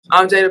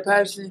I'm Jada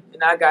Patterson,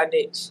 and I got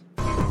next.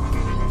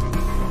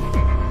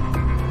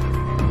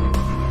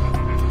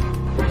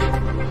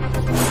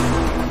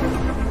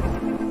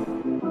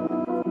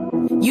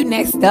 You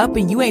next up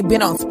and you ain't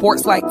been on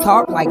Sports Like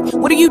Talk. Like,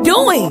 what are you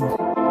doing?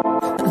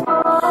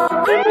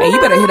 Hey, you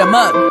better hit them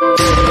up. Look,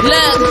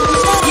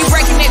 you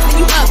breaking next and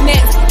you up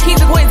next. Keep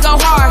the wins go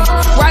hard.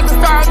 Rise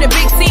and star on the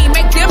big scene.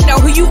 Make them know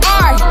who you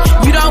are.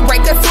 You don't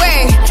break a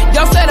sweat.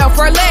 Don't settle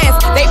for less.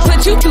 They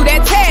put you through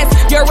that test.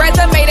 Your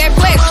resume that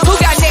flex. Who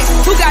got next?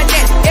 Who got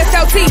next?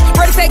 SLT,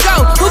 ready, set,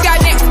 go. Who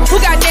got next?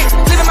 Who got next?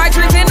 Living my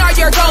dreams and all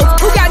your goals.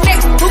 Who got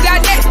next? Who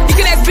got next? You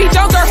can ask B.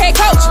 Jones or head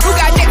coach. Who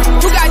got next?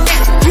 Who got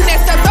next? You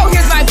next up, so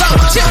here's my vote.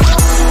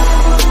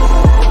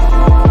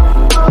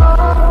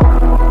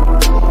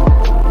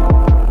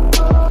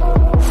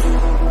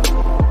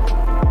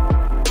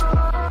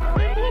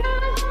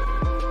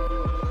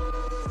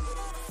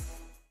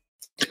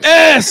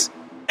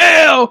 SLT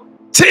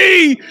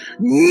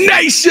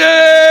Nation!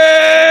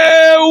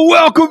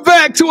 Welcome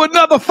back to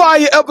another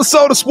fire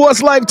episode of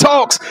Sports Life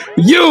Talks.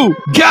 You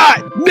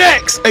got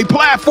next, a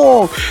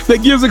platform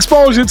that gives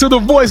exposure to the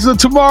voices of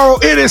tomorrow.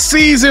 It is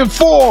season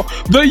 4,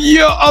 the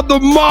year of the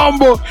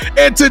Mamba,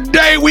 and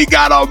today we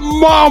got a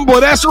Mamba.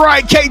 That's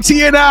right, KT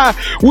and I,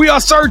 we are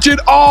searching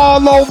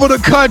all over the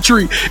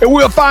country, and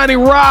we're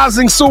finding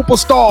rising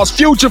superstars,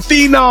 future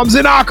phenoms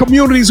in our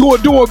communities who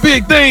are doing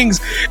big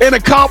things and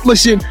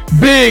accomplishing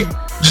big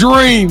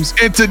dreams.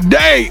 And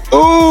today,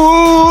 ooh-wee,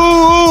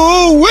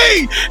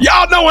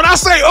 y'all know when I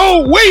say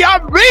ooh-wee, I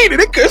mean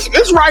it.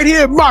 It's right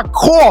here in my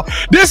core.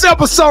 This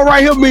episode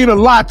right here mean a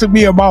lot to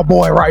me and my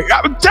boy, right?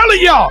 I'm telling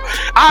y'all,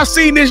 I've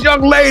seen this young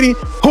lady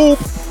who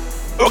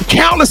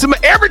countless,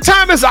 every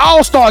time it's an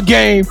all-star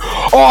game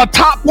or a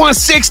top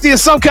 160 or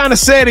some kind of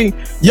setting,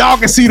 y'all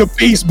can see the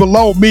piece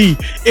below me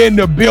in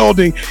the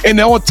building. And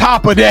on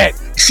top of that,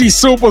 she's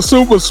super,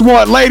 super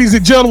smart. Ladies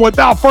and gentlemen,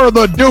 without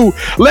further ado,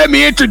 let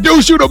me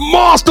introduce you to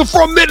Monster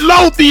from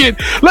Midlothian.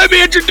 Let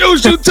me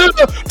introduce you to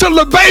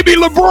the baby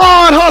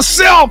LeBron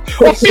herself,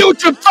 a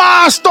future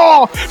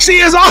 5-star. She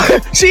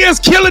is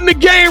killing the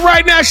game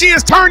right now. She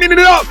is turning it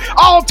up.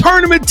 All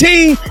tournament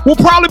team will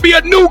probably be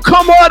a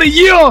newcomer of the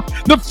year.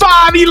 The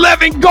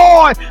 5'11"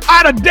 guard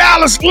out of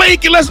Dallas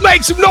Lincoln. Let's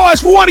make some noise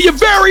for one of your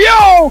very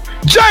own,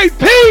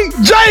 JP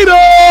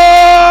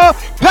Jada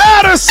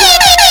Patterson.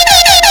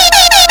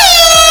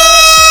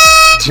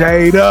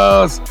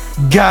 Jada's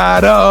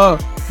gotta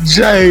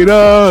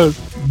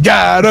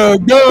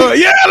go.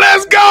 Yeah,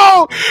 let's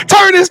go.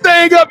 Turn this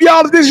thing up,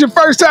 y'all. If this is your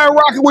first time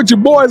rocking with your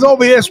boys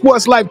over here at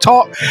Sports Life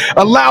Talk,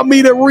 allow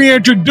me to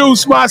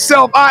reintroduce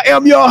myself. I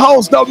am your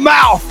host, the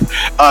mouth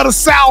of the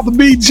South,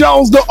 B.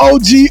 Jones, the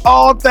OG,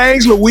 all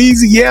things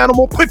Louisiana.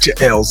 Put your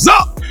L's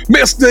up.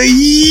 Mr.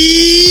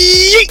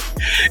 Yeet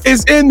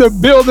is in the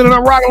building, and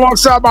I'm rocking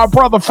alongside my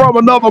brother from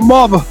another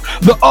mother,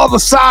 the other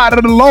side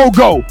of the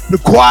logo, the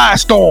Quiet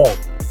Storm.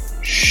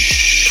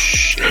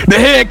 Shh. The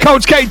head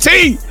coach,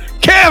 KT.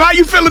 Kev, how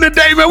you feeling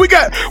today, man? We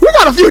got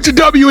a future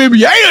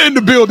WNBA in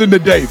the building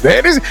today,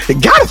 man.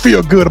 It gotta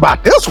feel good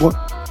about this one.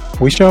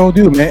 We sure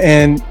do, man.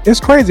 And it's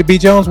crazy. B.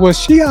 Jones, was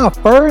she our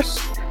first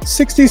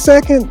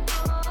 60-second?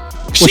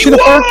 She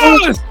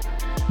was.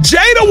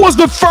 Jada was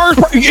the first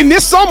in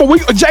this summer.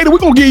 Jada, we're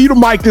gonna give you the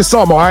mic this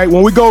summer, all right?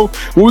 When we go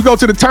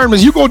to the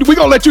tournaments, we're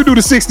gonna let you do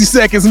the 60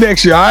 seconds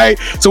next year, all right?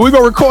 So we're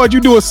gonna record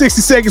you doing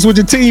 60 seconds with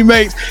your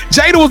teammates.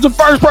 Jada was the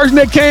first person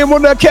that came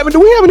on there. Kevin, do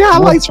we have any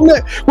highlights from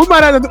that? We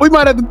might have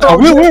to throw.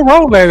 We're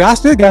rolling. I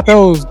still got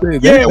those.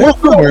 Yeah, we'll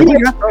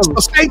so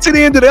stay to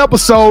the end of the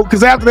episode,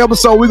 because after the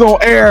episode, we're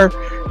gonna air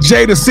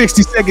Jada's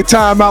 60-second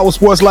timeout with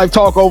Sports Life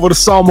Talk over the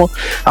summer. All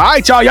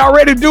right, y'all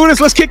ready to do this?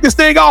 Let's kick this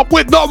thing off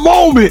with the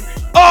moment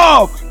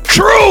of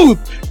truth.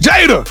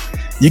 Jada,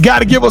 you got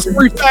to give us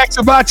 3 facts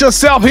about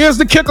yourself. Here's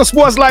the kicker,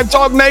 Sports Life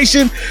Talk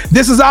Nation.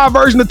 This is our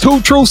version of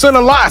 2 truths and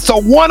a lie. So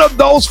one of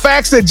those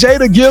facts that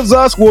Jada gives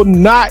us will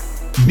not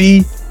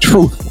be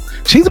truthful.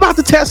 She's about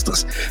to test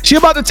us. She's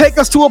about to take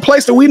us to a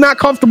place that we're not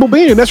comfortable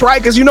being. That's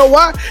right, because you know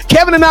what?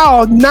 Kevin and I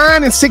are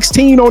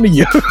 9-16 on the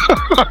year.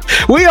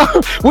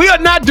 we are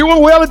not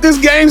doing well at this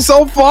game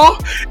so far,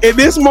 and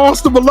this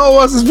monster below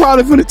us is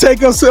probably going to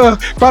take us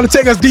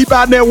deep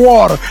out in that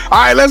water. All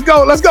right, let's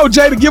go,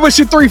 Jada. Give us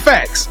your 3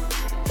 facts.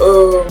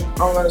 I'm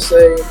gonna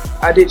say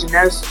I did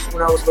gymnastics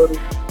when I was little.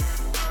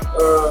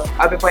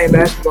 I've been playing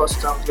basketball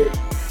since I was little,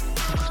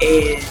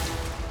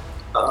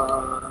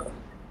 and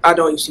I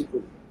don't eat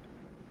seafood.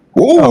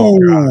 Ooh. Oh,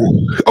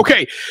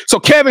 okay, so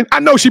Kevin, I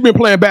know she's been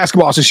playing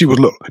basketball since she was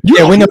little.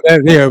 We know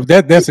that.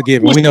 Yeah, that's a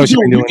given. We know she's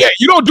been doing. Yeah,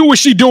 you don't do what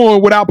she's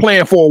doing without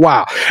playing for a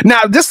while.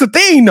 Now, this the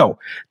thing, though.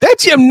 That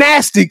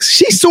gymnastics,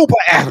 she's super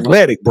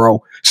athletic,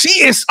 bro.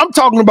 She is. I'm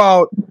talking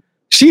about.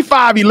 She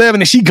 5'11"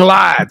 and she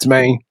glides,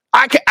 man.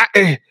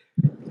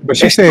 But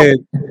she said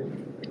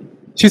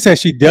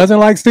she doesn't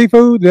like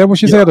seafood. Is that what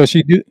she said, or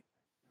she do?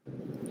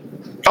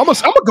 I'm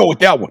gonna go with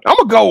that one. I'm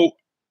gonna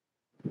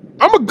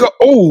go.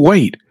 Oh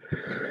wait.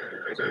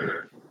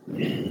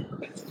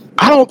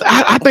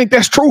 I think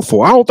that's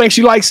truthful. I don't think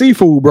she likes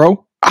seafood,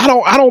 bro. I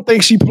don't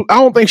think she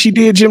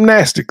did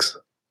gymnastics.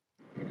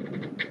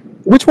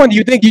 Which one do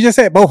you think? You just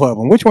said both of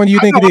them. Which one do you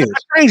think it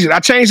is? I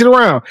changed it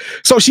around.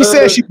 So she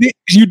said she did.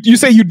 You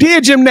say you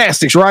did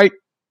gymnastics, right?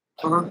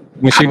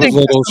 When she was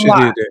little, she did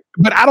that.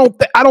 But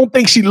I don't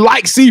think she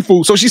likes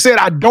seafood. So she said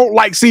I don't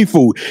like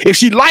seafood. If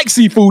she liked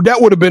seafood, that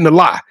would have been the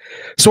lie.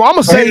 So I'm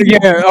gonna say,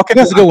 yeah, okay,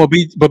 that's a good one.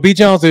 But B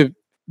Jones, if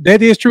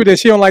that is true that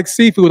she don't like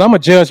seafood, I'm gonna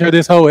judge her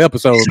this whole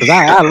episode because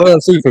I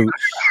love seafood.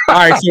 All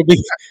right, so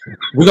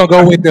we're gonna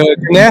go with the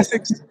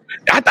gymnastics.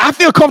 I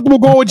feel comfortable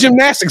going with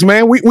gymnastics,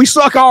 man. We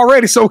suck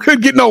already, so it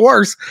couldn't get no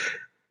worse.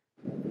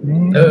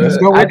 Let's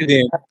go with it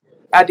then.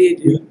 I did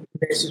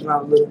gymnastics when I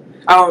was little.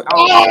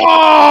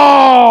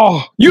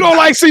 Oh, you don't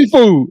like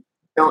seafood?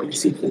 Don't eat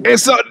seafood.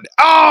 It's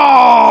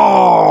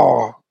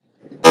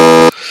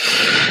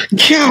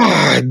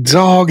God,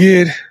 dog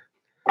it.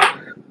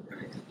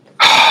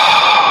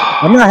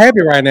 I'm not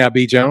happy right now,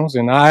 B Jones,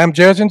 and I am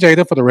judging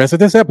Jada for the rest of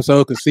this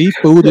episode because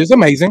seafood is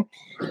amazing.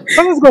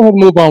 So let's go ahead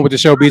and move on with the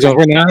show, B Jones.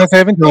 We're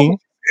 9-17.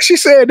 She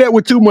said that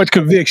with too much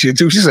conviction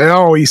too. She said, "I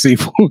don't eat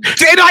seafood."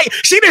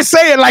 She didn't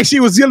say it like she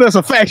was giving us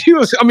a fact. She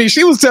was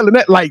telling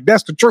that like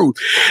that's the truth.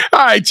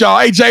 All right, y'all.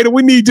 Hey, Jada,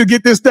 we need to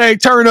get this thing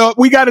turned up.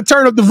 We got to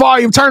turn up the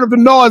volume, turn up the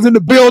noise in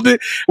the building.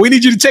 We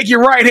need you to take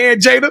your right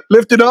hand, Jada,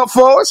 lift it up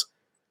for us,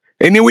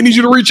 and then we need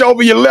you to reach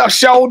over your left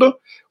shoulder.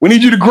 We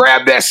need you to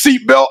grab that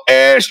seatbelt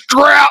and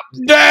strap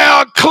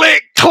down,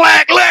 click,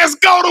 clack, let's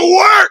go to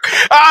work.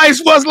 All right,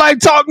 Sports Life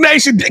Talk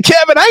Nation.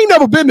 Kevin, I ain't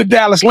never been to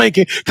Dallas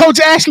Lincoln. Coach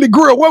Ashley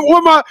Grill,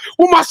 where my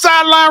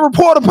sideline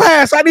reporter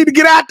pass? I need to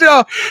get out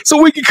there so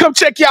we can come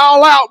check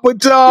y'all out.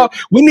 But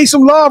we need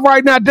some love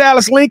right now,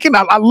 Dallas Lincoln.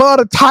 I love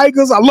the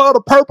Tigers. I love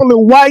the purple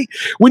and white.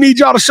 We need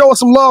y'all to show us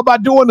some love by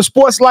doing the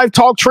Sports Life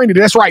Talk Trinity.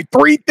 That's right.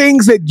 3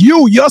 things that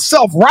you,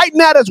 yourself, right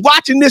now that's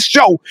watching this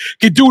show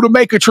can do to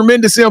make a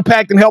tremendous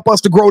impact and help us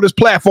to grow this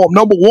platform.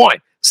 Number 1,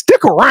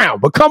 stick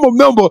around. Become a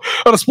member of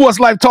the Sports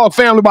Life Talk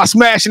family by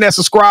smashing that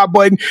subscribe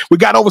button. We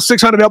got over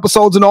 600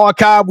 episodes in the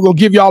archive. We're going to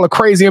give y'all a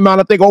crazy amount.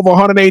 I think over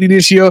 180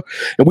 this year.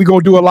 And we're going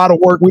to do a lot of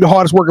work. We're the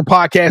hardest working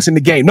podcast in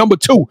the game. Number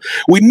 2,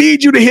 we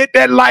need you to hit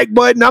that like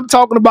button. I'm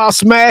talking about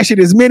smash it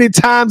as many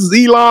times as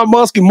Elon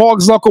Musk and Mark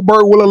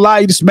Zuckerberg will allow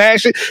you to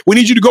smash it. We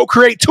need you to go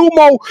create two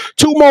more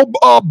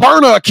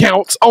burner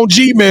accounts on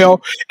Gmail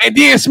and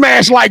then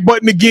smash like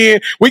button again.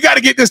 We got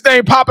to get this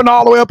thing popping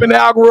all the way up in the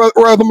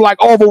algorithm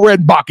like Orville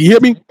Redenbach. You hear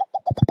me?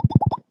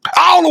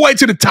 All the way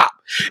to the top.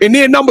 And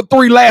then number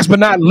 3, last but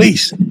not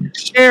least,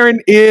 sharing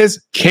is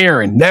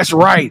caring. That's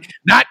right.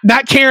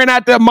 Not caring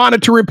out there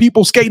monitoring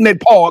people skating at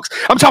parks.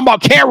 I'm talking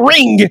about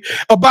caring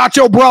about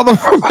your brother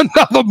from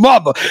another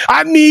mother.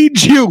 I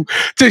need you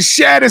to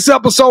share this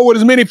episode with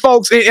as many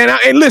folks.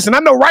 And listen, I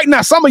know right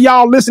now some of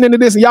y'all listening to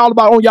this and y'all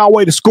about on y'all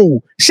way to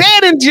school. Share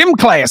it in gym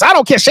class. I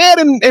don't care. Share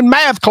it in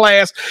math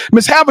class.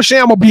 Miss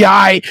Havisham will be all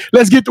right.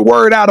 Let's get the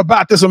word out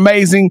about this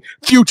amazing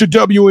future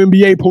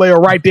WNBA player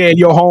right there in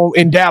your home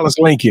in Dallas,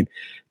 Lincoln.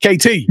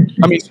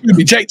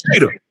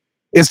 Jada.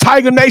 Is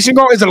Tiger Nation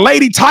is the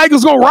Lady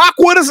Tigers gonna rock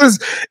with us?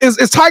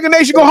 Is Tiger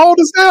Nation gonna hold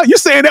us down? You're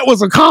saying that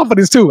was a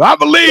confidence too. I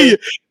believe you.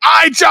 All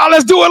right, y'all,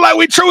 let's do it like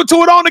we true to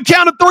it on the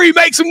count of 3.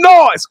 Make some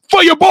noise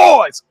for your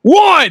boys.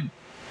 1,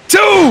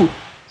 2,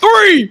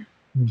 3.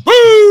 Boo!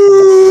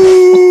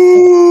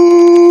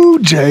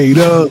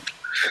 Jada.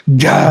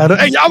 God,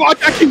 hey,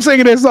 I keep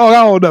singing that song.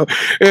 I don't know.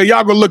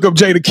 Y'all gonna look up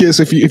Jadakiss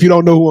if you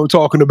don't know who I'm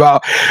talking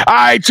about. All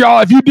right, y'all.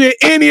 If you did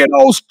any of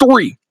those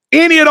three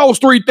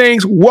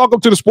things,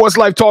 welcome to the Sports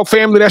Life Talk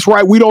family. That's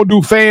right. We don't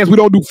do fans. We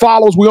don't do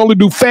follows. We only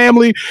do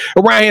family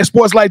around here.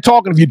 Sports Life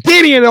Talk. And if you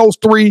did any of those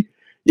 3,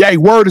 yeah,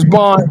 word is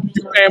bond.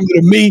 You're family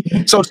to me.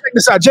 So check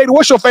this out, Jada.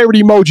 What's your favorite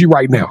emoji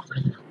right now?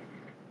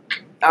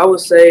 I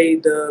would say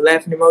the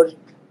laughing emoji.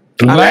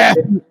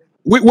 Laughing.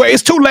 Wait,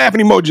 it's 2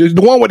 laughing emojis.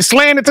 The one with the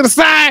slanted to the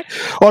side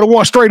or the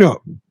one straight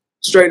up?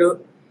 Straight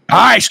up. All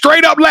right,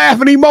 straight up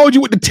laughing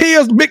emoji with the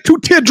tears, big 2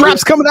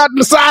 teardrops coming out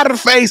the side of the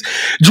face.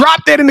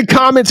 Drop that in the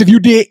comments if you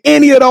did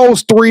any of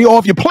those 3 or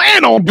if you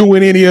plan on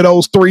doing any of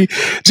those 3,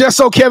 just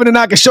so Kevin and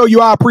I can show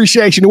you our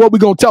appreciation. And what we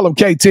going to tell them,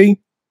 KT?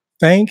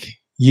 Thank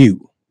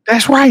you.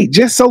 That's right.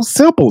 Just so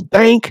simple.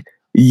 Thank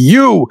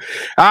you.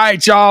 All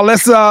right, y'all.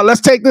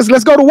 Let's take this.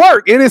 Let's go to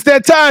work. And it's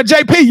that time.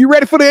 JP, you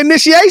ready for the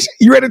initiation?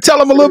 You ready to tell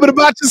them a little bit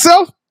about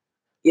yourself?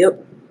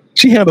 Yep.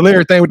 She handled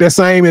everything with that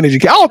same energy.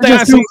 I don't think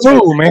she's too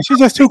cool, man. She's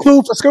just too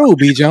cool for school,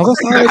 B. Jones.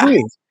 That's all it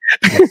is.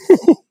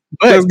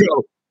 Let's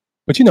go.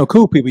 But you know,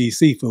 cool people eat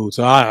seafood,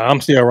 so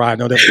I'm still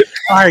riding on that.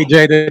 All right,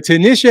 Jada, to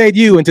initiate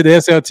you into the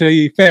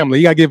SLT family,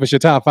 you got to give us your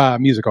top 5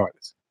 music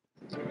artists.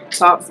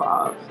 Top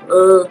 5.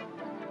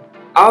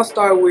 I'll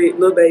start with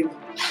Lil Baby.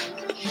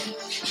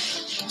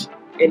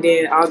 And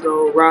then I'll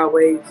go Rod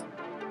Wave,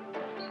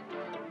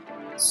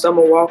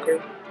 Summer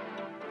Walker,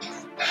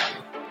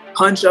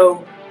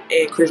 Huncho,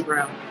 and Chris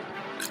Brown.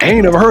 I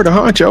ain't never heard of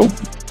Huncho.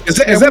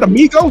 Is that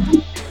Amigo?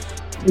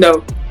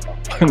 No.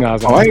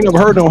 I ain't never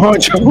heard no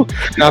Huncho.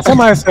 Now,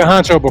 somebody said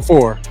Huncho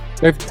before.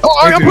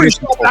 I'm pretty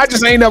sure. I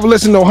just ain't never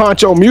listened to no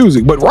honcho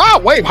music. But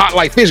Rod Wave hot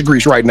like fish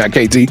grease right now,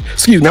 KT.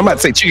 Excuse me, I'm about to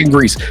say chicken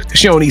grease because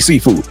she don't eat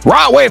seafood.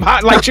 Rod Wave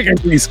hot like chicken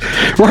grease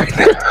right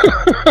now.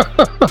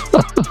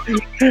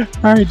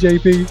 All right,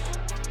 JP.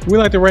 We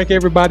like to rank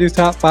everybody's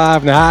top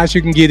 5, and the highest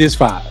you can get is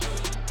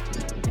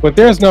 5. But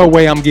there's no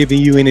way I'm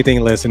giving you anything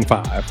less than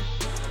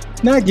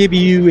 5. Not giving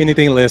you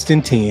anything less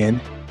than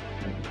 10.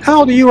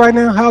 How old are you right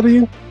now? How old are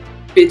you?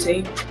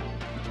 15.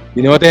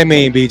 You know what that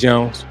means, B.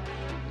 Jones?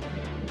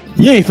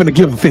 You ain't finna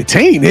give him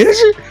 15, is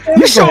you?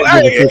 You show,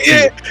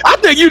 I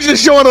think you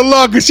just showing her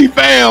love because she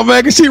fam, man,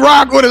 because she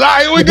rock with us. All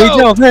right, here we go.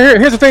 Jones,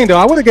 here's the thing, though.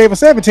 I would have gave her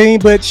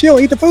 17, but she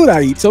don't eat the food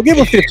I eat, so give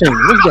her 15.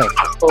 Let's go.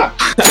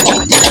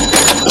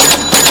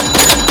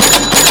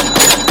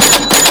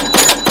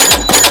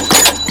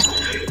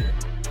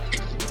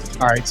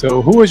 All right,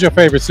 so who is your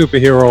favorite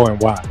superhero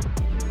and why?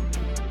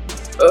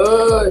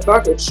 If I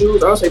could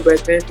choose, I'll say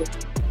Black Panther.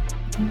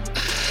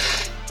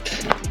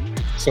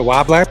 So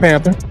why Black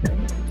Panther?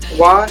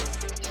 Why?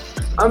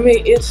 I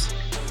mean,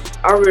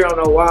 I really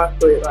don't know why,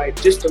 but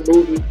like just the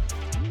movie,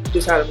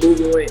 just how the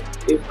movie went.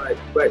 It's like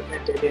Black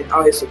Panther, and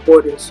all his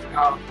supporters,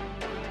 how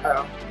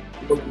the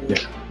movie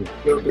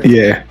went.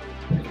 Yeah.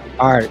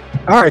 All right,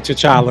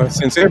 T'Challa.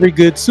 Since every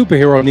good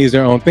superhero needs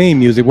their own theme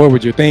music, what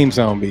would your theme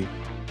song be?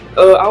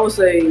 I would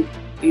say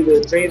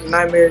either Dreams and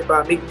Nightmares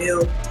by Meek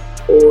Mill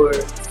or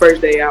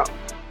First Day Out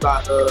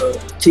by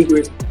T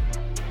Grizzly.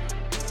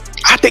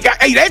 I think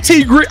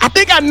I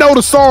think I know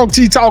the song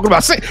T talking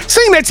about.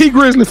 Sing that T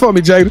Grizzly for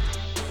me, Jada.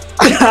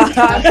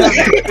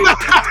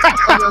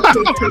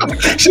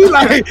 She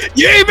like,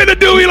 you ain't finna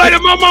do me like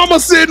that. My mama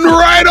sitting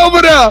right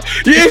over there.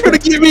 You ain't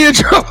finna get me in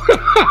trouble.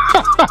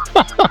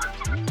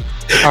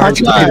 I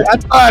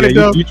tried it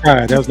though. You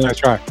tried. That was a nice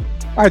try.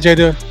 All right,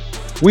 Jada.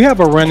 We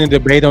have a running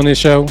debate on this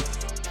show.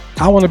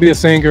 I want to be a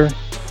singer.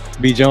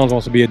 B. Jones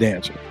wants to be a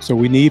dancer. So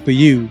we need for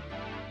you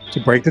to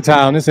break the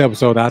tie on this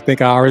episode. I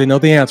think I already know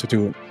the answer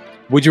to it.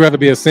 Would you rather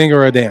be a singer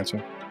or a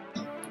dancer?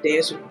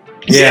 Dancer.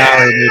 Yeah,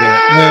 I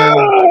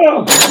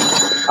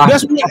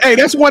already knew that.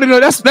 That's one of the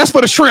that's for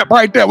the shrimp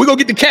right there. We're gonna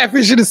get the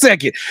catfish in a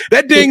second.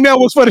 That ding that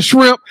was for the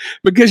shrimp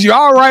because you're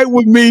all right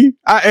with me.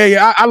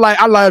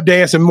 I love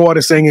dancing more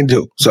than singing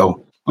too.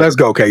 So let's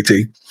go, KT.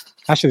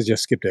 I should have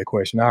just skipped that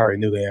question. I already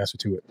knew the answer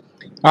to it.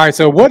 All right,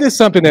 so what is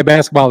something that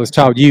basketball has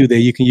taught you that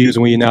you can use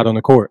when you're not on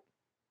the court?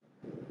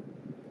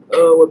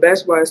 What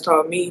basketball has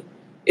taught me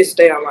is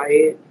stay out my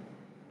head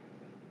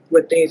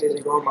when things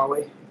isn't going my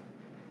way.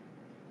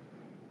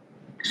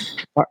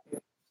 All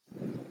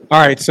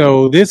right,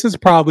 so this is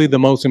probably the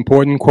most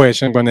important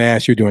question I'm going to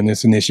ask you during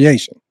this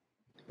initiation.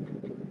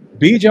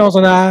 B. Jones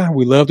and I,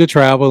 we love to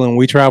travel, and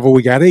we travel,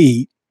 we got to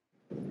eat.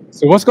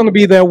 So what's going to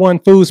be that one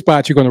food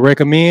spot you're going to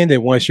recommend,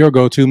 and what's your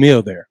go-to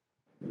meal there?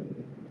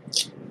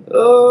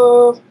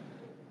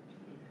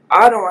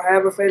 I don't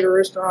have a favorite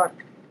restaurant.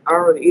 I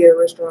don't really eat at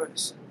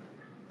restaurants.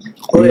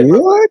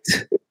 What?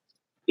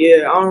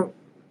 Yeah,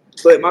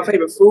 but my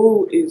favorite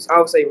food is, I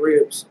would say,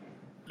 ribs.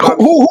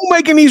 Who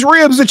making these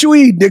ribs that you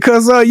eat?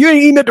 Because you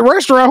ain't eating at the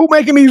restaurant. Who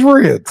making these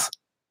ribs?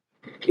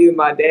 Either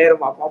my dad or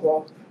my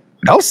papa.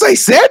 Don't say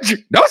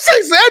Cedric. Don't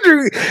say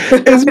Cedric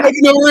is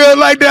making no ribs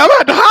like that. I'm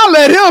about to holler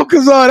at him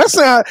because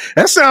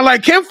that sound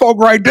like kinfolk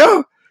right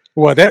there.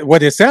 Well,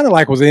 what it sounded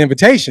like was an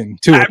invitation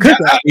to a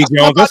cookout.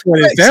 That's what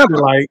it sounded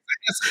like.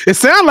 It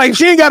sounded like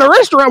she ain't got a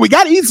restaurant. We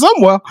got to eat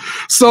somewhere.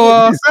 So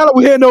it sounded like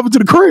we heading over to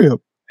the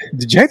crib.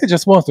 Jada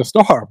just wants to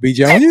starve, B.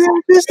 Jones. She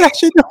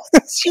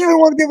don't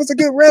want to give us a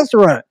good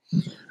restaurant.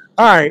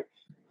 All right.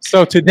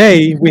 So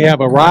today we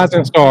have a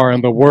rising star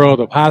in the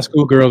world of high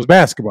school girls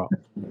basketball,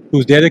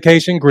 whose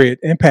dedication, grit,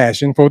 and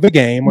passion for the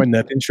game are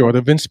nothing short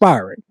of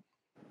inspiring.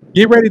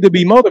 Get ready to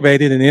be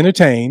motivated and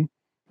entertained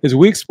as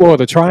we explore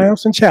the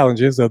triumphs and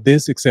challenges of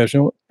this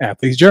exceptional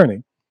athlete's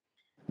journey.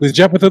 Let's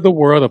jump into the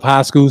world of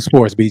high school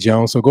sports, B.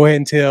 Jones. So go ahead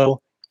and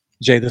tell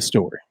Jay the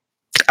story.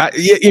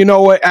 You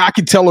know what? I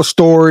could tell a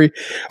story.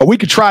 We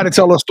could try to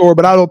tell a story,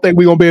 but I don't think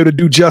we're going to be able to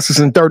do justice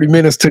in 30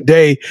 minutes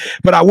today.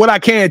 But what I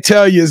can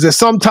tell you is that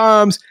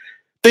sometimes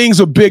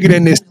things are bigger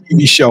than this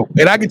TV show.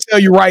 And I can tell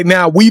you right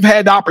now, we've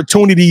had the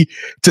opportunity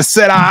to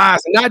set our eyes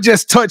and not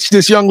just touch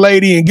this young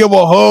lady and give her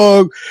a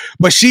hug,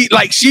 but she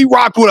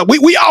rocked with us.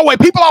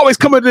 People always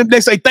come in and they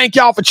say, thank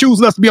y'all for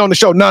choosing us to be on the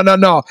show.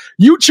 No.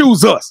 You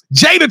choose us.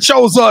 Jada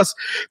chose us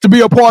to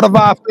be a part of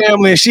our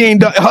family, and she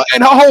ain't done,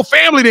 and her whole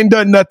family didn't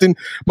done nothing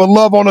but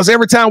love on us.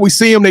 Every time we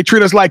see them, they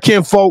treat us like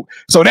kinfolk.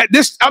 So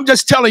I'm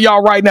just telling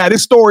y'all right now,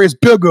 this story is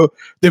bigger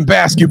than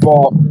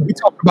basketball. We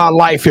talk about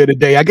life here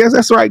today. I guess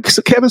that's right.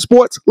 Kevin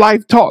Sports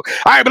Life Talk.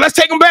 All right, but let's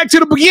take them back to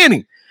the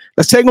beginning.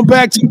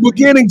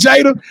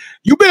 Jada.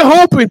 You've been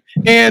hoping,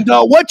 and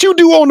what you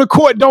do on the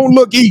court don't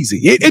look easy.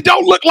 It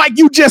don't look like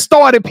you just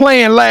started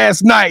playing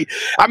last night.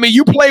 I mean,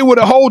 you play with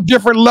a whole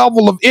different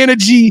level of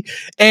energy,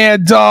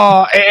 and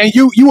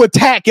you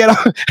attack it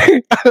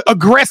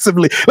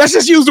aggressively. Let's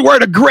just use the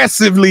word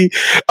aggressively.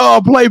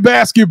 Play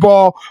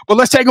basketball, but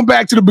let's take them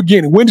back to the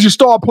beginning. When did you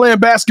start playing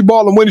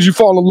basketball, and when did you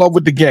fall in love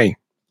with the game?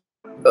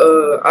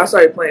 I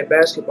started playing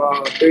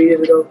basketball 3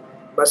 years ago,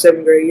 my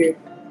 7th grade year.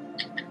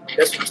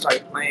 that's when I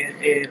started playing,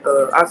 and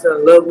I fell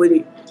in love with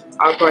it.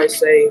 I'll probably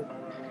say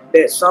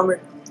that summer,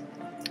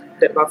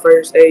 that my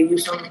first AAU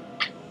summer,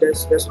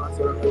 that's when I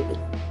fell in love with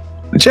it.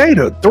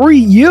 Jada, 3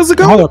 years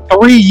ago? Hold up,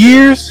 3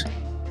 years?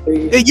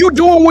 And you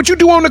doing what you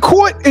do on the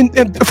court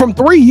and from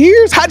 3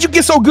 years? How'd you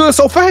get so good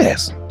so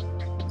fast?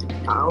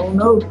 I don't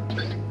know.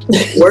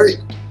 Work.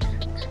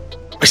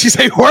 She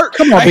say work.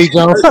 Come on, B.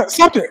 Jones.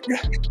 Something.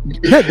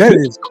 That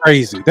is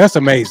crazy. That's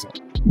amazing.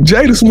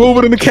 Jada's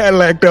moving in the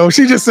Cadillac though.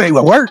 She just say,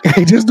 "Well, work,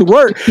 just to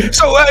work."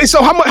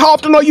 So how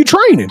often are you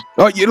training?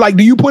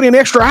 Do you put in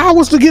extra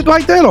hours to get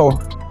like that, or?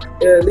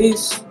 Yeah, at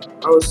least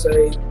I would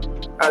say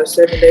out of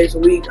 7 days a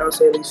week, I would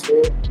say at least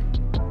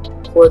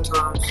four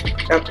times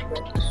after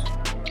practice.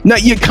 Now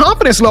your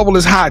confidence level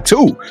is high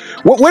too.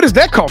 Where does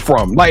that come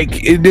from?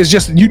 Like it is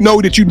just you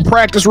know that you can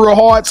practice real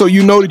hard, so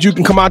you know that you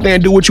can come out there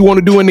and do what you want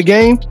to do in the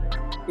game.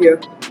 Yeah.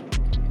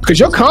 Because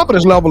your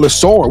confidence level is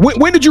soaring.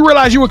 When did you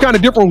realize you were kind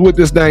of different with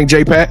this thing,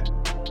 J-Pat?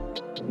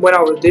 When I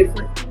was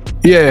different?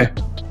 Yeah.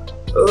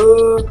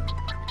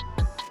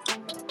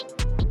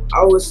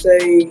 I would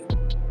say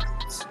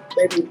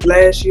maybe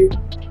last year.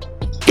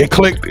 It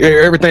clicked.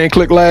 Everything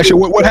clicked last year.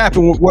 What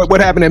happened?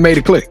 What happened that made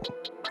it click?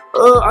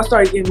 I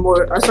started getting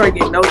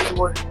noticed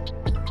more.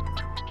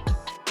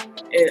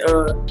 And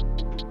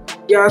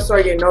I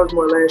started getting noticed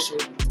more last year.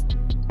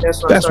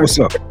 That's what's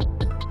up.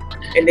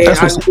 And then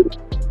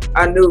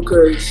I knew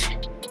because,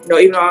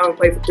 even though I haven't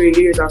played for 3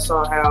 years, I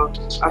saw how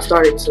I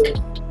started to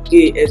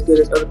get as good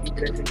as other people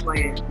that been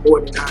playing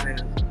more than I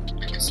have.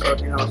 So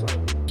then I was like,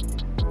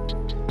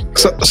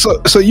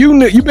 So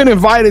you've been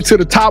invited to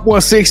the top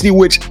 160,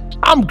 which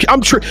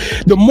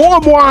the more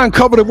and more I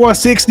uncovered at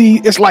 160,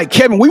 it's like,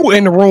 Kevin, we were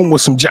in the room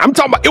with I'm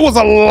talking about, it was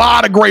a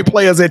lot of great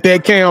players at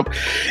that camp.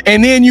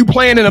 And then you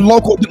playing in a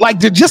local,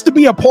 just to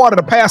be a part of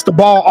the Pass the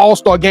Ball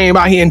All-Star game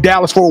out here in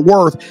Dallas Fort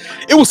Worth,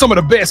 it was some of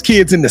the best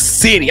kids in the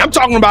city. I'm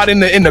talking about in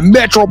the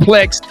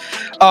Metroplex.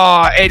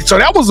 And so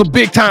that was a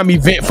big time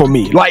event for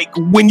me. Like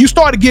when you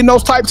started getting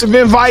those types of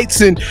invites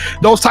and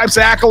those types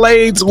of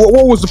accolades,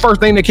 what was the first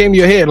thing that came to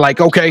your head?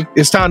 Like, okay,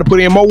 it's time to put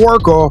in more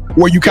work, or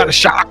were you kind of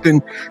shocked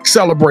and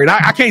celebrate?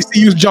 I can't see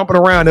you jumping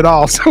around at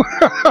all. So.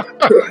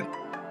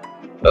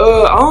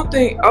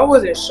 I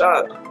wasn't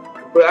shocked,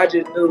 but I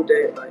just knew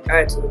that I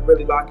had to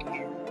really lock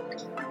in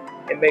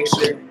and make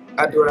sure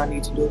I do what I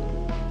need to do.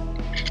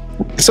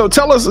 So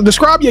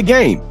describe your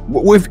game.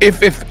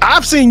 If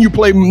I've seen you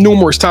play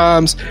numerous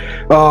times,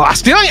 I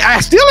still ain't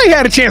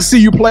had a chance to see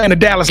you play in the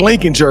Dallas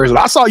Lincoln jersey.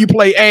 I saw you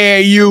play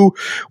AAU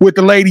with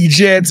the Lady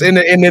Jets and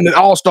in the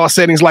All-Star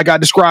settings like I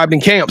described in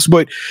camps.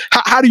 But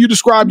how do you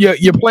describe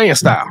your playing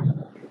style?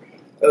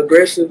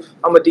 Aggressive.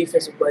 I'm a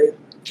defensive player.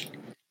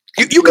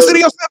 You consider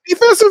yourself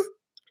defensive?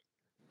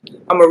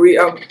 I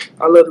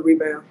love the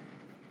rebound.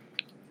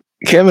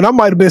 Kevin, I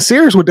might have been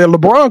serious with that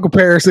LeBron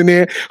comparison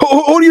there.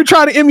 Who do you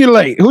try to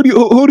emulate? Who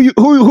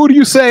do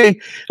you say,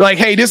 like,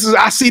 hey,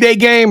 I see that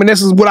game and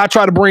this is what I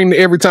try to bring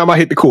every time I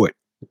hit the court?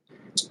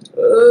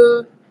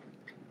 I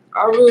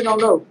really don't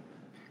know.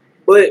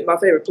 But my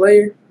favorite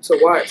player to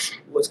watch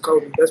was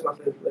Kobe. That's my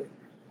favorite player.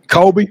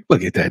 Kobe,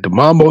 look at that, the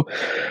Mamba.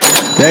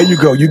 There you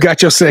go. You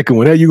got your second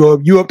one. There you go.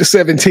 You up to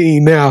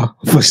 17 now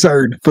for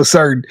certain.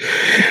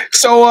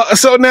 So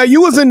now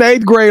you was in the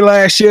 8th grade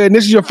last year, and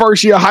this is your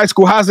first year of high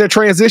school. How's that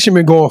transition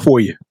been going for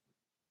you?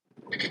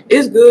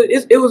 It's good.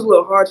 It was a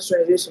little hard to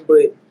transition,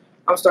 but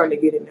I'm starting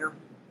to get it now.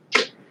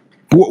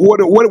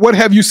 What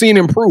have you seen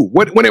improve?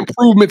 What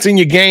improvements in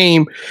your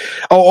game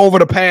over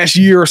the past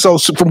year or so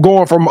from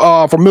going from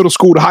middle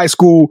school to high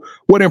school?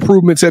 What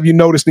improvements have you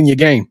noticed in your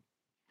game?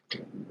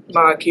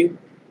 My IQ.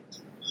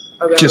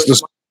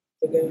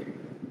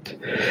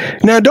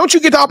 Now, don't you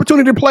get the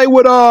opportunity to play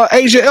with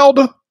Arjayla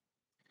Elder?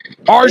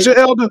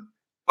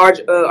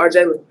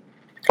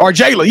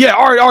 Arjayla, yeah,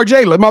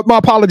 Arjayla. My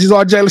apologies,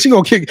 Arjayla. She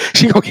gonna kick.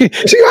 How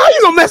you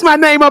gonna mess my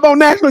name up on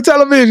national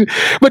television?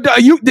 But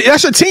that's your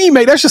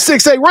teammate. That's your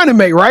 6'8" running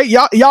mate, right?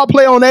 Y'all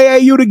play on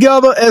AAU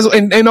together.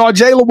 And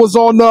Arjayla was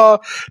on the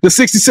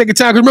 60-second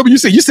time. Because remember, you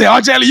said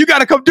Arjayla, you got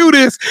to come do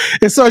this.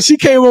 And so she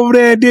came over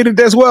there and did it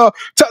as well.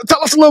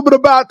 Tell us a little bit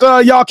about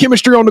y'all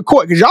chemistry on the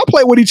court, because y'all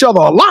play with each other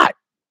a lot.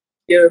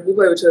 Yeah, we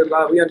play with each other a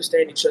lot. We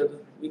understand each other.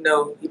 We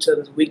know each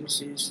other's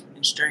weaknesses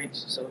and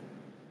strengths. So.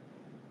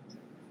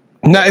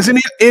 Now, is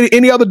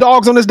any other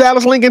dogs on this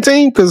Dallas Lincoln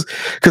team? Because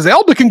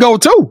Elder can go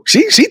too.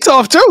 She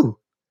tough too.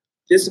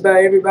 Just about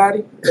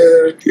everybody.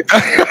 We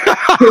got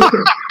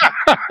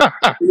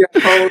a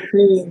whole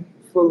team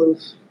full of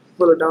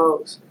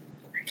dogs.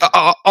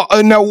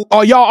 Now,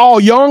 are y'all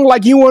all young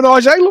like you and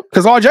Arjayla?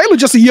 Because Arjayla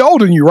just a year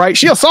older than you, right?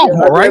 She a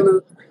sophomore, right?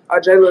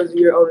 Arjayla is a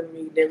year older than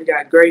me. Then we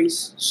got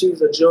Grace.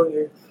 She's a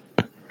junior.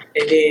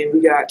 And then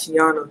we got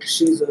Tiana.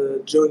 She's a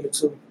junior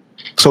too.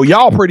 So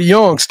y'all pretty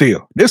young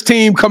still. This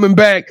team coming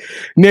back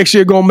next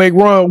year gonna make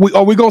run.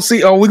 Are we gonna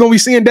be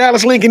seeing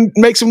Dallas Lincoln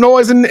make some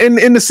noise in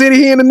the city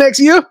here in the next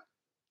year?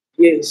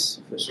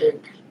 Yes, for sure.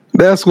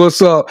 That's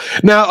what's up.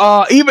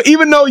 Now,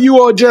 even though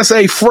you are just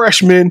a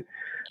freshman,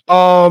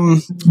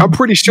 I'm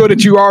pretty sure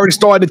that you already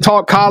started to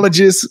talk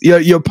colleges.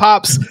 Your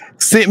pops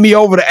sent me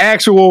over the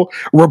actual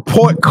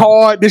report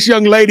card. This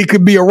young lady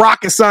could be a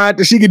rocket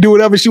scientist. She could do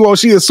whatever she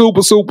wants. She is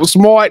super, super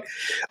smart.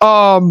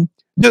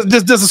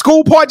 Does the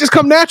school part just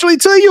come naturally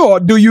to you, or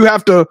do you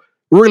have to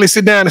really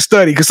sit down and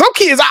study? Because some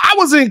kids, I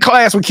was in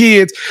class with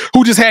kids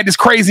who just had this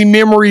crazy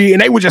memory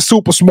and they were just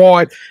super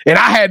smart, and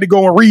I had to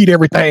go and read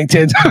everything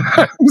 10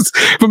 times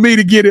for me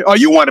to get it. Are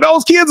you one of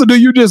those kids, or do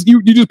you just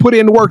put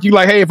in the work? You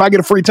like, hey, if I get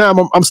a free time,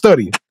 I'm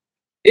studying?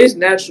 It's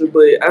natural,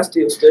 but I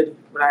still study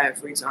when I have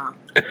free time.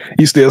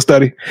 You still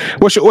study?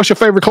 What's your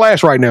favorite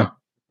class right now?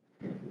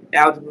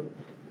 Algebra.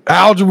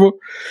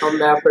 I'm a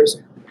math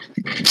person.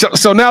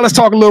 So now let's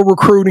talk a little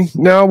recruiting.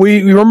 Now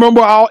we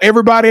remember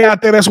everybody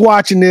out there that's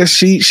watching this.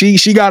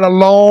 She got a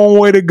long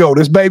way to go.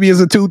 This baby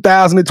is a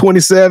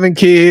 2027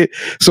 kid,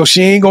 so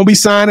she ain't gonna be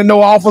signing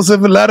no offers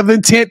of a letter of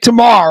intent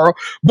tomorrow.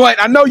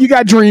 But I know you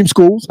got dream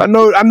schools. I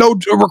know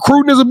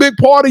recruiting is a big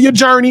part of your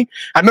journey.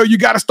 I know you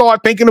got to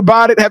start thinking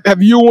about it.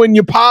 Have you and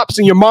your pops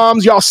and your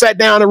moms, y'all sat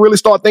down and really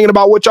start thinking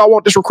about what y'all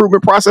want this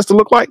recruitment process to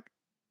look like?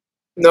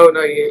 No,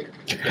 not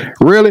yet.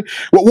 Really?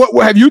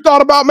 What have you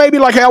thought about? Maybe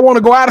like, hey, I want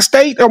to go out of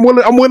state. I'm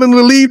willing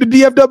to leave the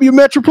DFW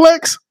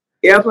Metroplex.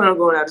 Yeah, I plan on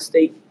going out of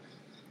state.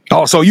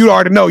 Oh, so you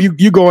already know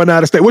you going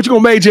out of state. What you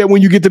gonna major at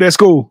when you get to that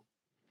school?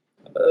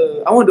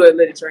 I want to do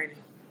athletic training.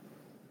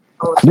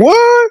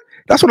 What?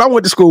 That's what I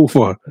went to school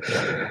for.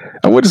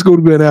 I went to school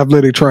to be an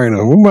athletic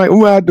trainer. We might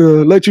have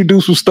to let you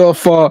do some stuff.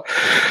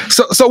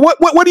 So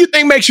what do you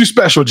think makes you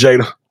special,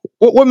 Jada?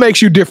 What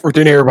makes you different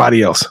than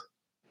everybody else?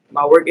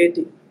 My work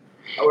ethic.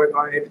 I work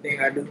on everything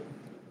I do,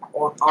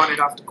 on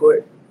and off the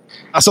court.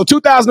 So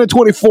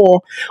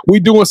 2024, we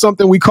doing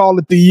something, we call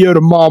it the year of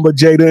the Mamba,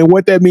 Jada. And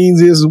what that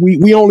means is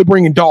we only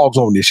bringing dogs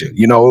on this year.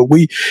 You know,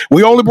 we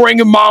only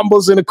bringing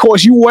Mambas. And of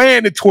course, you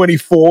wearing the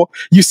 24.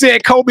 You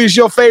said Kobe is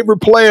your favorite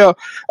player.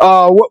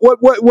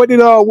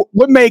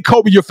 What made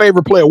Kobe your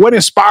favorite player? What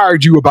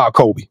inspired you about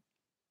Kobe?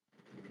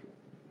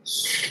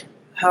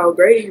 How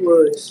great he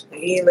was. And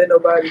he didn't let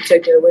nobody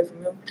take that away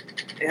from him.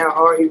 And how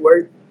hard he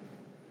worked.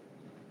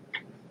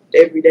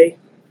 Every day.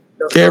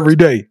 Every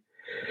day.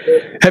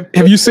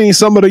 Have you seen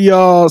some of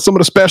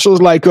the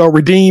specials like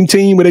Redeem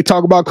Team where they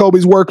talk about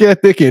Kobe's work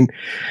ethic, and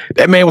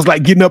that man was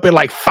like getting up at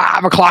like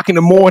 5 o'clock in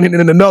the morning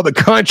in another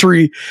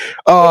country,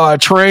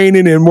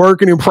 training and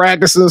working and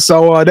practicing.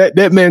 So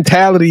that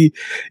mentality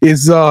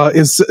is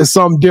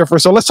something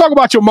different. So let's talk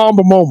about your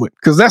Mamba moment,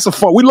 because that's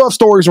we love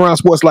stories around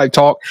Sports Like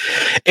Talk.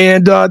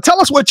 And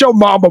tell us what your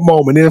Mamba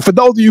moment. And for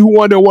those of you who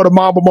wonder what a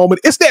Mamba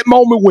moment, it's that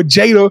moment where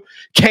Jada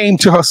came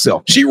to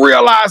herself. She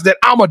realized that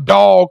I'm a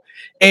dog,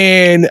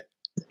 and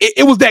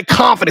it was that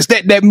confidence,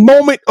 that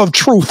moment of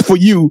truth for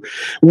you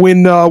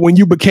when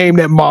you became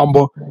that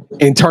Mamba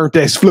and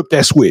flipped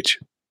that switch.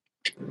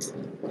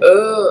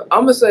 I'm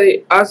gonna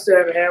say I still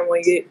haven't had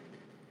one yet,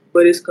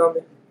 but it's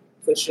coming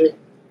for sure.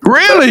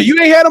 Really? You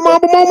ain't had a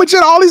Mamba moment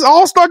yet? All these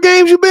All-Star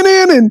games you've been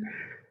in, and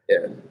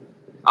yeah,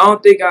 I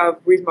don't think I've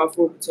reached my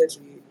full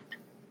potential yet.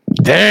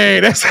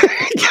 Dang, that's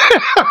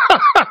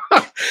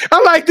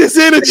I like this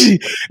energy.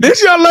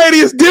 This young lady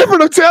is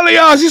different. I'm telling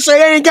y'all, she say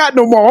I ain't got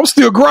no more. I'm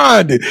still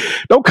grinding.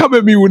 Don't come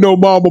at me with no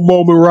Mamba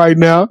moment right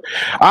now.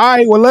 All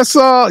right, well, let's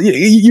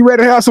you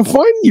ready to have some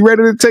fun? You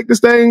ready to take this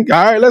thing?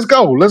 All right, let's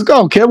go,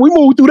 Kev. We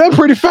moved through that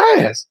pretty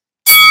fast.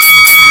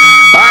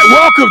 All right,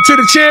 welcome to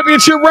the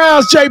championship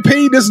rounds,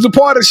 JP. This is the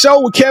part of the show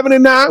with Kevin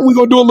and I. We're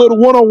going to do a little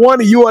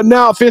one-on-one, and you are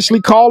now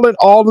officially calling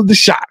all of the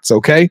shots,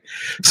 okay?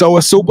 So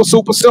it's super,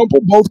 super simple.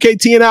 Both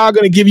KT and I are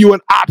going to give you an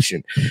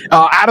option.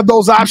 Out of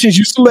those options,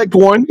 you select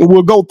one, and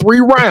we'll go 3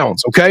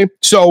 rounds, okay?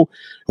 So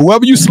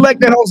whoever you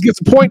select, that host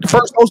gets a point. The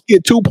first host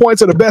get 2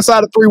 points, and the best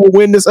out of 3 will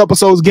win this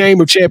episode's game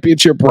of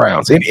championship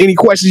rounds. Any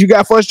questions you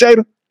got for us,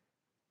 Jada?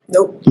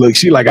 Nope. Look,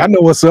 she like, I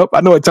know what's up.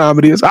 I know what time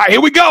it is. All right,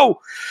 here we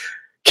go.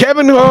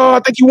 Kevin, I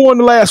think you won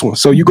the last one,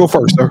 so you go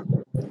first, sir.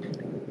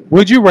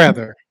 Would you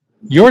rather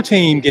your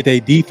team get a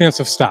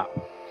defensive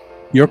stop?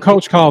 Your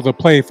coach calls a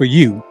play for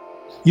you.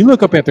 You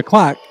look up at the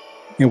clock,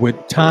 and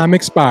with time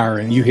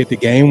expiring, you hit the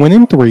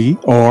game-winning 3,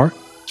 or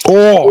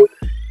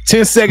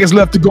 10 seconds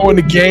left to go in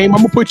the game. I'm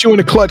going to put you in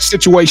a clutch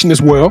situation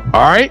as well,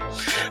 all right?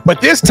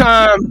 But this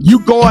time, you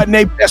guarding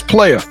their best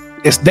player.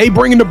 It's they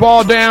bringing the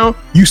ball down.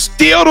 You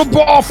steal the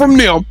ball from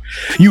them.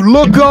 You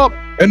look up,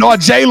 and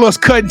Arjayla's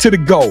cutting to the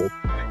goal.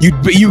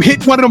 You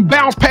hit one of them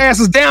bounce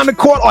passes down the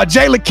court,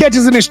 Arjayla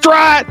catches it in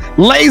stride,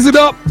 lays it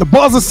up, the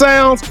buzzer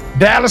sounds,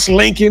 Dallas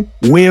Lincoln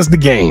wins the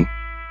game.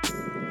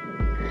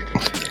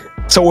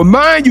 So with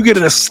mine, you get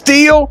a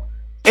steal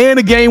and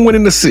a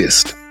game-winning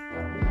assist.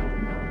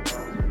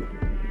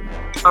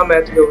 I'm going to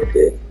have to go with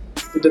that.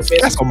 The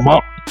defense. That's a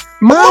mom.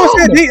 Mine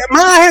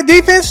had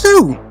defense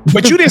too.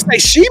 But you didn't say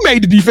she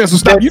made the defensive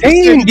stop. The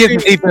team get the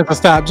defensive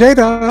stop.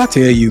 Jada, I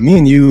tell you, me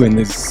and you and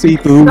the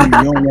seafood, you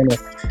don't want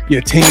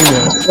your team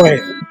to go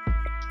ahead.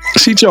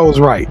 She chose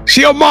right.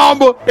 She a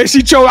Mamba, and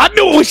she chose. I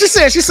knew what she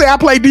said. She said, I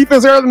played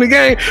defense early in the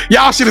game.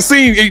 Y'all should have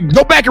seen.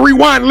 Go back and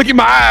rewind and look at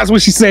my eyes when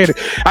she said it.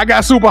 I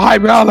got super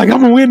hyped. I was like, I'm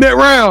going to win that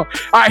round.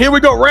 All right, here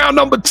we go. Round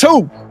number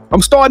 2.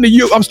 I'm starting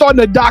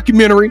a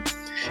documentary.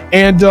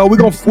 and we're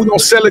gonna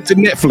sell it to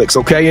Netflix.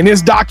 Okay, in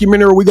this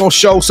documentary, we're gonna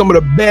show some of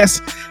the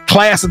best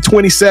class of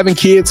 27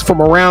 kids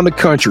from around the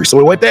country.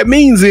 So what that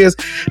means is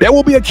there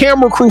will be a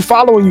camera crew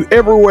following you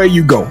everywhere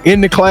you go,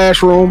 in the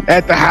classroom,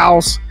 at the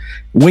house.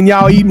 When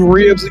y'all eating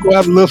ribs, we're gonna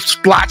have a little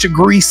splotch of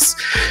grease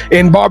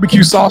and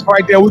barbecue sauce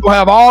right there. We're gonna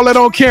have all that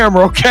on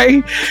camera,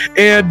 okay?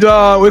 And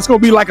it's gonna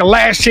be like a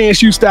Last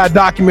Chance U style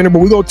documentary, but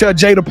we're gonna tell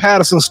Jada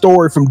Patterson's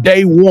story from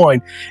day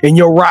one in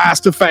your rise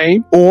to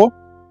fame, or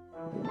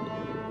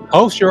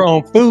host your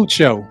own food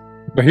show.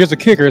 But here's the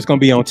kicker: it's gonna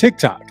be on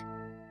TikTok,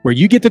 where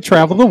you get to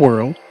travel the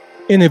world,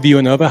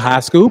 interviewing other high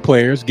school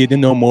players, getting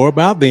to know more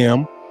about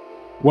them,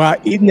 while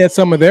eating at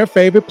some of their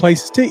favorite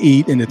places to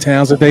eat in the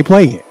towns that they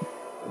play in.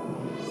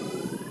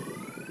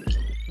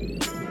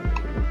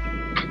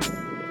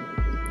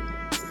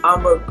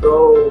 I'm gonna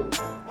go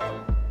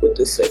with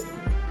the second.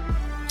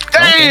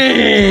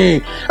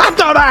 Dang! I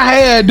thought I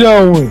had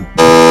though.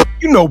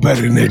 You know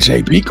better than that,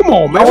 JP. Come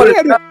on, man. I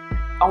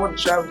want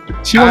to travel.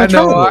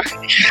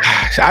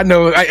 I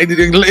know.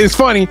 It's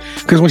funny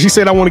because when she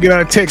said I want to get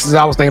out of Texas,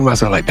 I was thinking to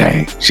myself like,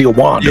 dang, she a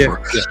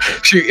wanderer.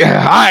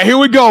 Yeah. All right, here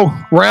we go.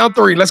 Round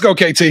 3. Let's go,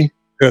 KT.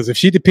 Because if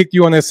she'd have picked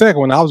you on that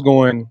second one, I'd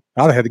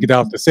have had to get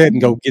off the set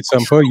and go get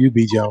something for you,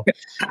 B. Jones.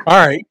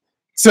 All right.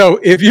 So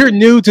if you're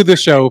new to the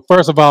show,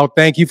 first of all,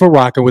 thank you for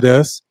rocking with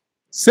us.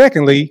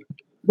 Secondly,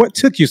 what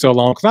took you so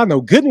long? Because I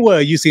know good and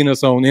well you've seen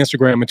us on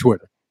Instagram and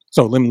Twitter.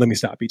 So let me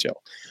stop you, Joe.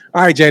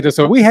 All right, Jada.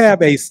 So we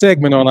have a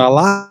segment on our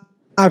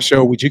live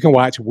show, which you can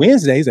watch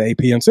Wednesdays at 8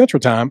 p.m. Central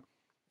Time,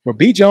 where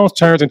B. Jones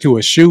turns into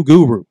a shoe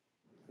guru.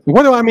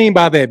 What do I mean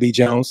by that, B.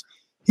 Jones?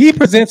 He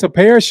presents a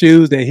pair of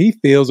shoes that he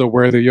feels are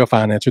worthy of your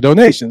financial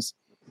donations.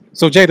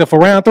 So, Jada, for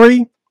round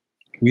 3,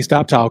 we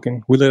stop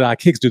talking. We let our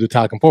kicks do the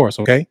talking for us,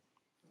 okay?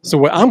 So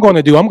what I'm going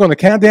to do, I'm going to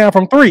count down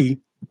from 3.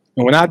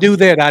 And when I do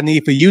that, I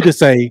need for you to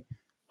say,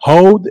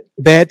 hold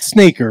that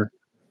sneaker.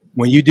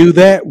 When you do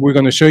that, we're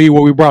going to show you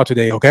what we brought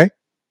today, okay?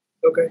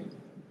 Okay.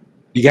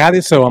 You got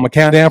it? So I'm going to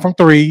count down from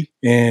 3,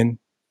 and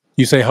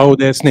you say, hold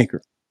that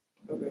sneaker.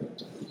 Okay.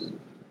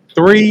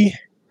 3,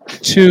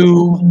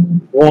 2,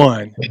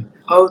 1.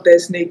 Hold that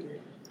sneaker.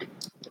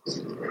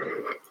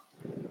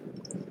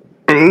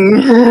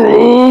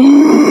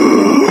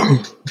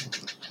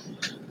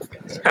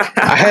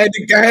 I had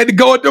to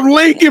go with them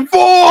Lincoln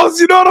Falls,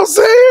 you know what I'm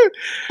saying?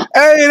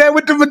 Hey, that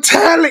with the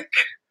metallic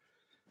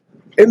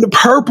and the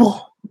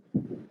purple.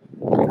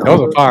 Those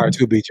are fire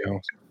too, B.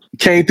 Jones.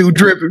 Came through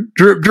dripping,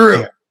 drip.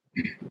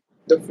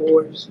 The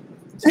 4s.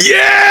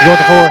 Yeah! You want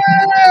the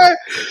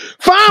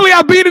 4? Finally,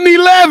 I beat an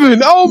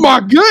 11. Oh my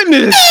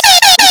goodness.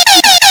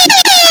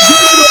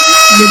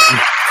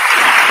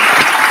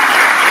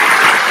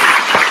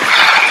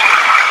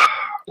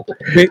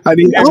 I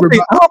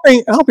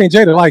don't think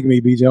Jada like me,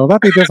 B. Jones. I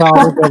think that's all.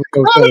 I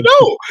don't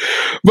know.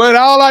 But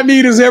all I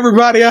need is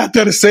everybody out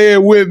there to say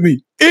it with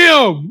me.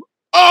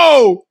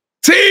 MOTS.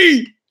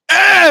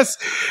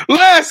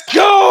 Let's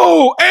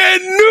go.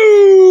 And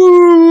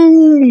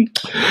new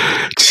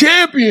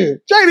champion.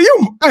 Jada,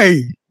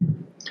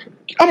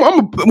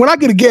 when I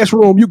get a guest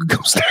room, you can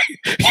come stay.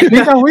 We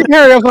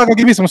heard us like to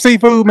give you some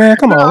seafood, man.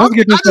 Come on, let's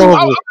get this over.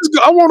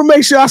 I want to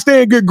make sure I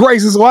stay in good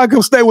graces, so I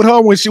can stay with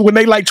her when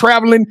they like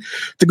traveling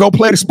to go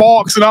play the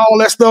Sparks and all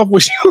that stuff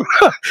with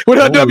her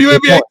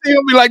WNBA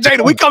team. Be like,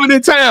 Jada, we coming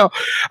in town.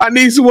 I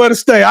need somewhere to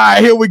stay. All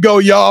right, here we go,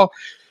 y'all.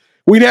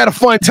 We had a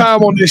fun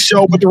time on this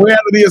show, but the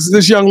reality is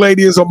this young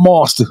lady is a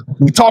monster.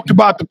 We talked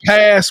about the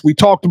past. We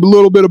talked a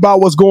little bit about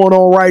what's going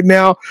on right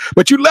now,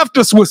 but you left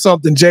us with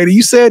something, Jada.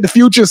 You said the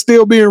future is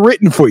still being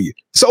written for you.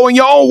 So in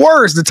your own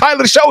words, the title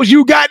of the show is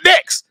You Got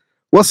Next.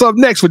 What's up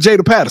next for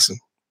Jada Patterson?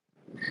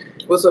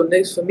 What's up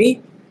next for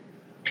me?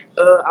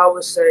 I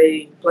would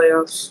say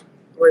playoffs.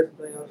 Ready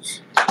for playoffs.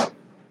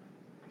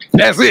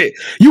 That's it.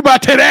 You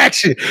about that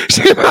action.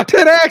 She about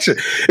that action.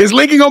 Is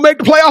Lincoln going to make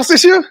the playoffs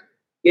this year?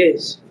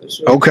 Yes. For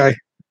sure. Okay.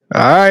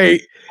 All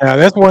right. Now,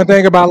 that's one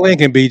thing about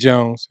Lincoln, B.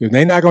 Jones. If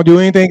they're not going to do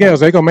anything else,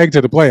 they're going to make it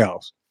to the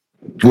playoffs.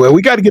 Well,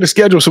 we got to get a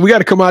schedule, so we got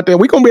to come out there.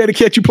 We're going to be able to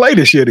catch you play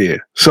this year then.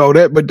 So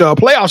but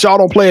playoffs, y'all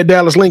don't play at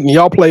Dallas Lincoln.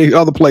 Y'all play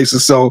other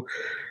places. So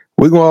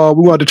we're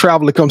going to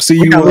travel to come see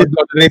you. Go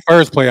to their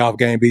first playoff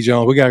game, B.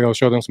 Jones. We got to go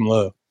show them some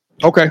love.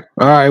 Okay.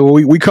 All right. Well,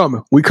 we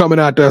coming. We coming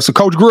out there. So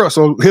Coach Grill,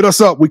 so hit us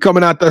up. We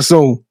coming out there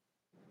soon.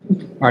 All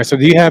right. So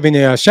do you have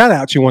any shout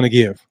outs you want to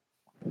give?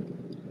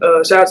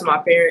 Shout out to my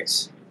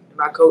parents and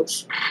my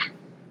coach.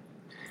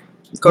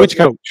 Which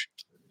coach?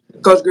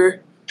 Coach Grill.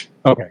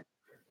 Okay.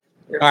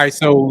 All right.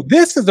 So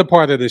this is the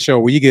part of the show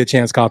where you get a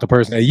chance to call the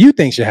person that you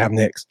think should have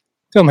next.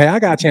 Tell them, hey, I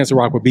got a chance to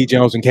rock with B.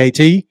 Jones and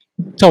KT.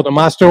 Told them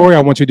my story.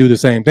 I want you to do the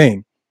same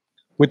thing.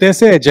 With that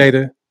said,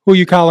 Jada, who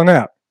you calling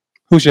out?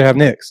 Who should have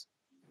next?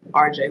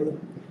 RJ.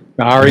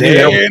 I already knew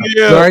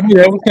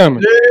that was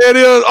coming. There it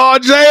is. Oh,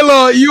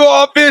 Jayla, you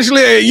are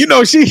officially,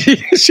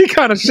 she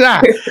kind of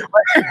shy.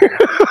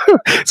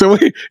 So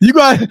you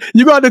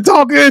got to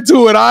talk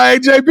into it. All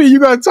right, JP, you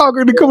got to talk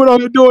into coming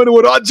on and doing it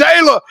with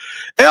Jayla.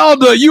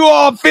 Elder, you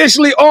are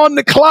officially on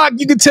the clock.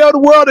 You can tell the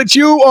world that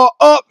you are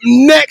up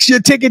next. Your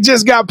ticket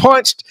just got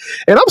punched.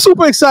 And I'm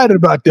super excited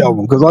about that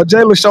one because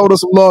Jayla showed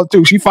us some love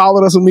too. She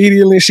followed us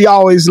immediately. She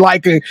always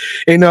like and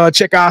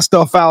check our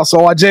stuff out. So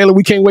Jayla,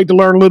 we can't wait to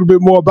learn a little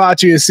bit more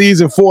about you in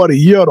season 4 of the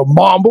Year of the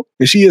Mamba.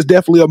 And she is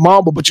definitely a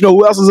Mamba. But you know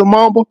who else is a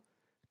Mamba?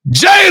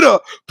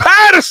 Jada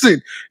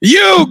Patterson,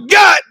 you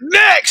got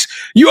next.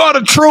 You are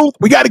the truth.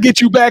 We got to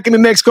get you back in the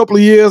next couple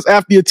of years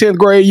after your 10th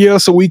grade year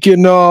so we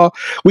can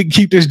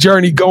keep this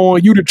journey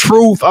going. You the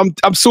truth.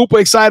 I'm super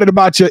excited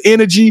about your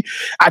energy.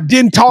 I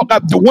didn't talk.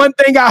 The one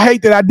thing I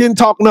hate that I didn't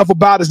talk enough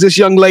about is this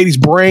young lady's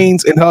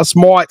brains and her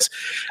smarts.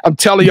 I'm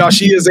telling y'all,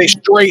 she is a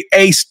straight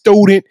A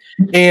student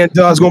and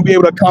is going to be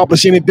able to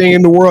accomplish anything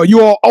in the world.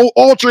 You are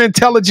ultra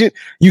intelligent.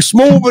 You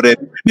smoother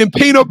than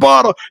peanut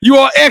butter. You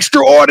are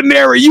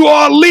extraordinary. You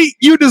are elite.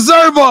 You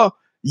deserve a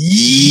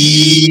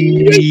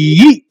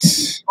yeet.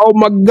 Oh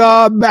my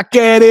God, back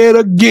at it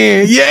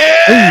again.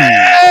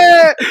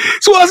 Yeah.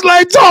 Sports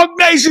Life Talk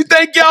Nation.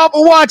 Thank y'all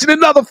for watching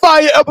another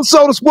fire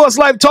episode of Sports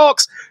Life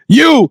Talks.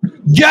 You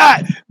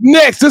got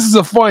next. This is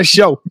a fun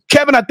show.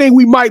 Kevin, I think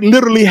we might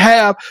literally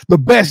have the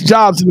best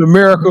jobs in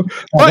America.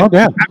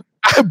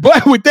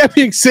 But with that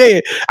being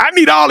said, I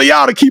need all of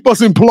y'all to keep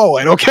us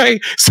employed, okay?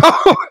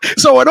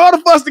 So in order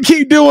for us to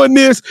keep doing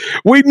this,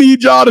 we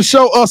need y'all to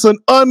show us an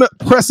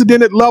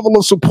unprecedented level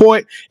of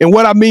support. And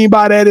what I mean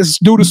by that is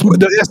do the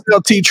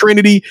SLT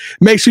Trinity.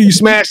 Make sure you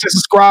smash that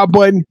subscribe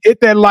button,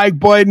 hit that like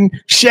button,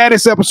 share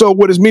this episode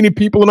with as many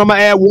people. And I'm going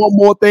to add one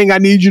more thing I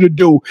need you to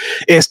do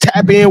is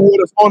tap in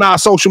with us on our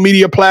social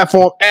media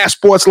platform at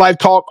Sports Life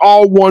Talk,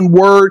 all one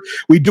word.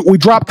 We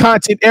drop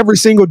content every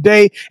single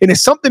day, and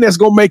it's something that's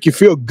going to make you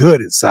feel good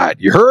inside.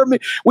 You heard me?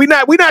 We're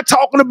not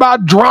talking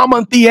about drama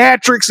and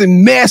theatrics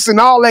and mess and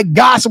all that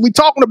gossip. We're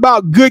talking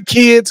about good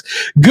kids,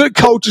 good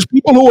coaches,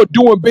 people who are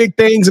doing big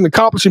things and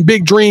accomplishing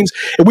big dreams,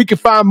 and we can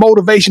find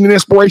motivation and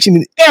inspiration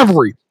in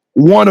every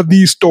one of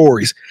these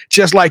stories,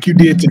 just like you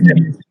did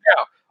today.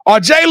 Now,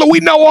 Jayla, we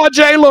know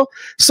Jayla,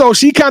 so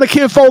she kind of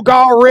kinfolk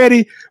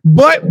already,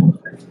 but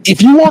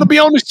if you want to be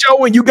on the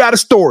show and you got a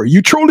story,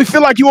 you truly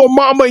feel like you're a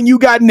mama and you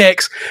got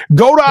next,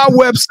 go to our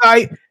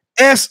website,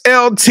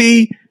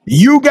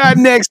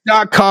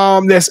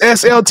 SLTUGotNext.com. That's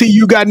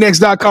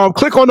SLTUGotNext.com.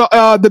 Click on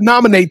the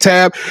nominate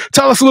tab.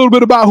 Tell us a little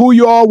bit about who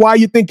you are, why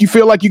you think you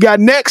feel like you got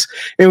next.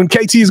 And when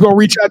KT is going to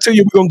reach out to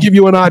you, we're going to give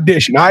you an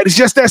audition. All right. It's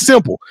just that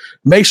simple.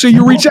 Make sure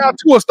you reach out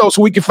to us, though,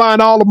 so we can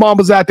find all the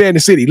mamas out there in the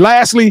city.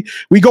 Lastly,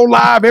 we go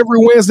live every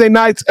Wednesday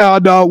night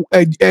at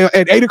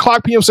 8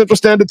 o'clock p.m. Central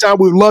Standard Time.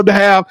 We would love to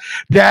have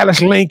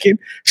Dallas Lincoln.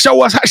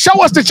 Show us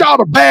that y'all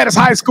the baddest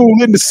high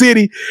school in the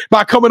city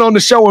by coming on the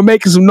show and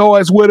making some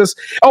noise with us.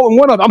 Oh, and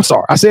one other, I'm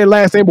sorry, I said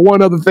last thing, but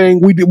one other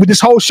thing, this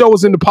whole show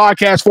is in the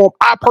podcast form.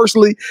 I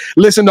personally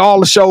listen to all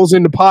the shows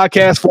in the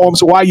podcast form.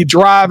 So while you're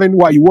driving,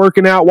 while you're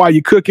working out, while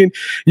you're cooking,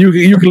 you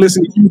can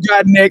listen to You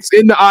Got Next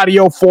in the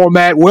audio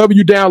format, wherever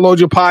you download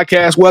your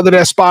podcast, whether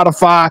that's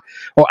Spotify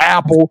or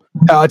Apple.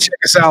 Check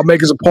us out.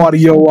 Make us a part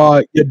of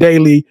your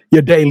daily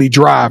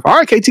drive. All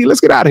right, KT,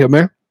 let's get out of here,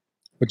 man.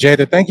 Well,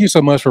 Jada, thank you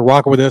so much for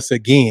rocking with us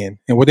again.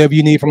 And whatever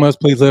you need from us,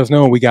 please let us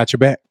know and we got your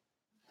back.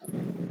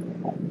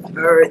 All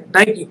right,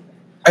 thank you.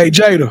 Hey,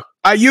 Jada,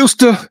 I used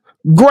to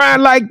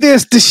grind like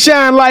this to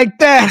shine like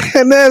that.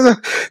 And there's a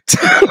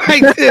time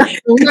like this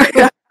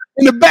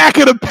in the back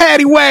of the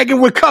paddy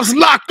wagon with cuffs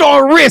locked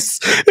on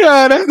wrists.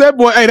 Yeah, that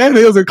boy, hey, that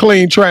is a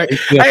clean track.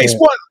 Yeah.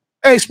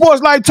 Hey,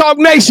 Sports Life Talk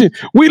Nation,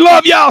 we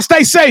love y'all.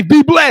 Stay safe,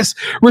 be blessed,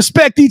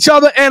 respect each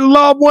other, and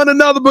love one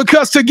another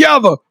because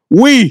together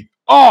we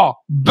are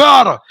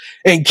better.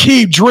 And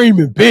keep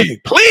dreaming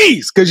big,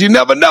 please, because you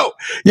never know.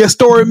 Your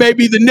story may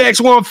be the next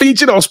one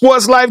featured on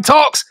Sports Life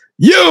Talks.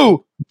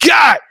 You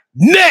got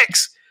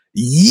next.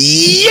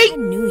 Yeet. I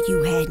knew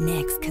you had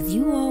next because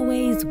you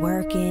always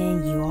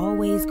working, you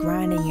always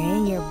grinding, you're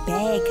in your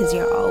bag because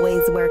you're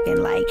always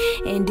working. Like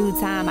in due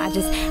time, I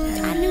knew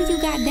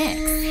you got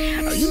next.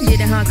 Oh, you did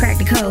it, huh? Crack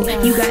the code.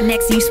 You got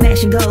next, you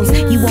smashing goals.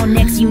 You want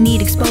next, you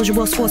need exposure.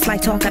 Well, Sports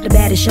Life Talk got the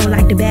baddest show,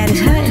 like the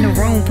baddest in the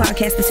room.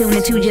 Podcast to tune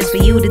into just for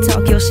you to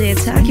talk your shit,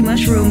 talk your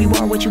mushroom. You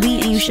are what you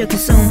eat and you should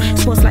consume.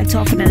 Sports Life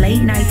Talk from the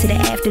late night to the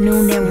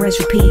afternoon, then rest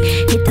repeat.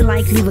 Hit the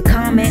like, leave a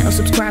comment, or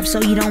subscribe so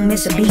you don't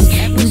miss a beat.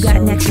 You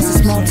got next is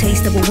a small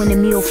taste of a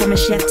winning meal from a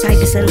chef type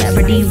of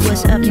celebrity.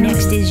 What's up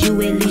next is you,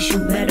 at least you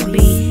better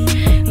be.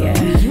 Yeah,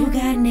 you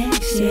got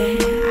next, yeah.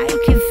 I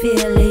can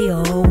feel it,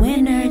 you're a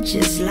winner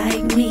just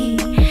like me.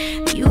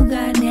 You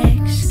got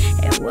next,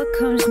 and what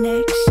comes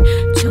next?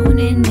 Tune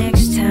in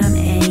next time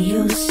and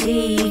you'll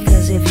see.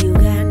 Cause if you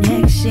got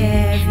next,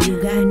 yeah, if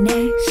you got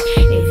next,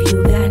 if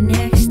you got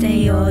next, then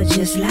you're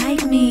just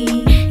like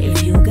me.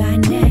 If you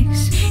got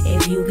next,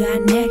 if you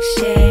got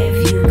next, yeah,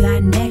 if you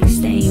got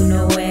next, then you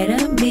know where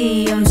to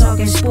be. I'm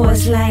talking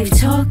Sports Life,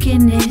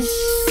 talking this.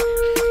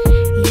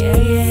 Yeah,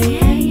 yeah,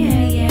 yeah,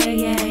 yeah, yeah,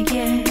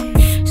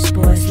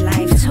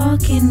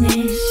 happening.